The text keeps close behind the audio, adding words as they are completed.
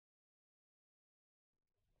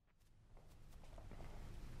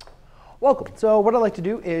Welcome. So what I'd like to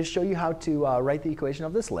do is show you how to write the equation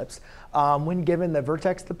of this ellipse when given the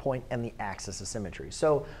vertex, the point, and the axis of symmetry.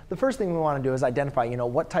 So the first thing we want to do is identify,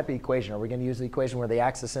 what type of equation. Are we going to use the equation where the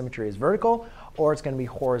axis of symmetry is vertical, or it's going to be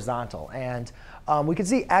horizontal? And we can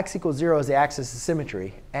see x equals 0 as the axis of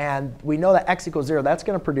symmetry. And we know that x equals 0, that's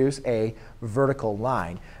going to produce a vertical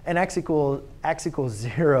line. And x equals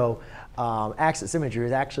 0 axis of symmetry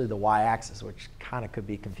is actually the y-axis, which kind of could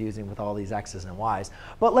be confusing with all these x's and y's.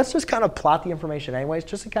 But let's just kind of plot the information anyways,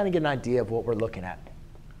 just to kind of get an idea of what we're looking at.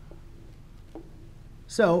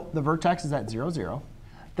 So the vertex is at 0, 0.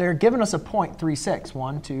 They're giving us a point 3, 6.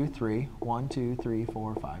 1, 2, 3, 1, 2, 3,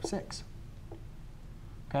 4, 5, 6.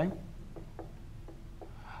 OK?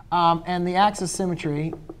 And the axis of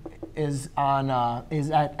symmetry is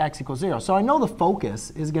at x equals 0. So I know the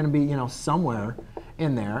focus is going to be somewhere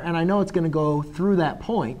in there. And I know it's going to go through that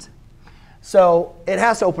point. So it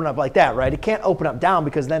has to open up like that, right? It can't open up down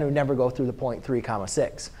because then it would never go through the point 3,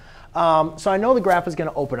 6. So I know the graph is going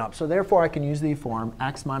to open up. So therefore, I can use the form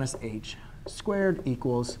x minus h squared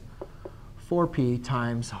equals 4p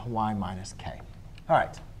times y minus k. All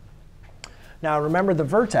right. Now remember, the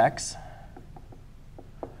vertex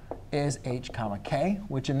is h comma k,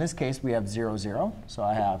 which in this case we have 0, 0. So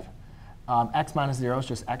I have x minus 0 is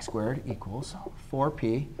just x squared equals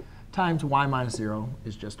 4p times y minus 0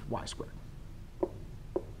 is just y squared.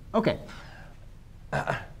 OK.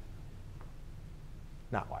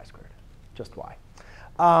 Not y squared, just y.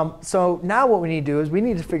 So now what we need to do is we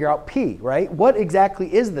need to figure out p, right? What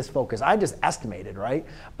exactly is this focus? I just estimated, right?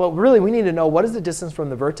 But really, we need to know what is the distance from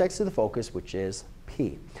the vertex to the focus, which is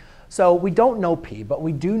p. So we don't know p, but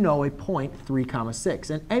we do know a point 3, 6.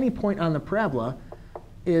 And any point on the parabola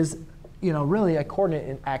is really a coordinate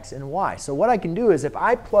in x and y. So what I can do is if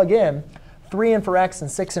I plug in 3 in for x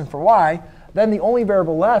and 6 in for y, then the only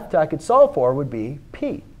variable left I could solve for would be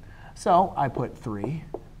p. So I put 3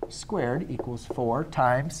 squared equals 4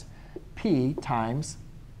 times p times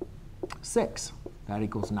 6. That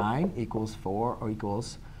equals 9 equals 4, or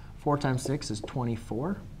equals 4 times 6 is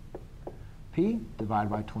 24. P divided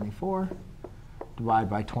by 24, divided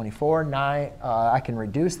by 24. 9, I can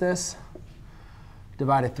reduce this.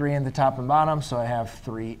 Divided 3 in the top and bottom, so I have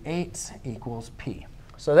 3/8 equals p.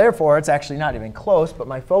 So therefore, it's actually not even close, but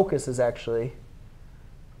my focus is actually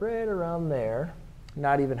right around there,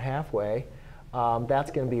 not even halfway.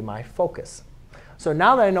 That's going to be my focus. So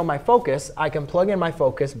now that I know my focus, I can plug in my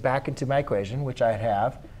focus back into my equation, which I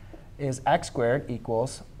have is x squared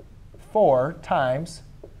equals 4 times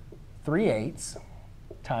 3/8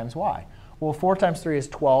 times y. Well, 4 times 3 is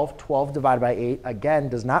 12. 12 divided by 8, again,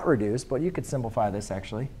 does not reduce. But you could simplify this,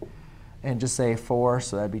 actually, and just say 4.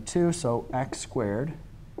 So that'd be 2. So x squared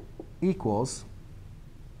equals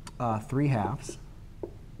 3/2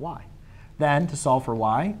 y. Then, to solve for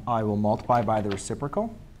y, I will multiply by the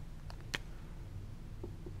reciprocal,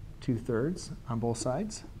 2/3 on both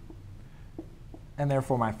sides. And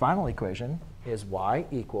therefore, my final equation is y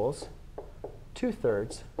equals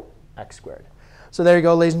 2/3 x squared. So there you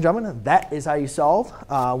go, ladies and gentlemen. That is how you solve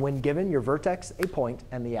when given your vertex, a point,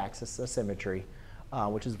 and the axis of symmetry,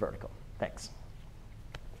 which is vertical. Thanks.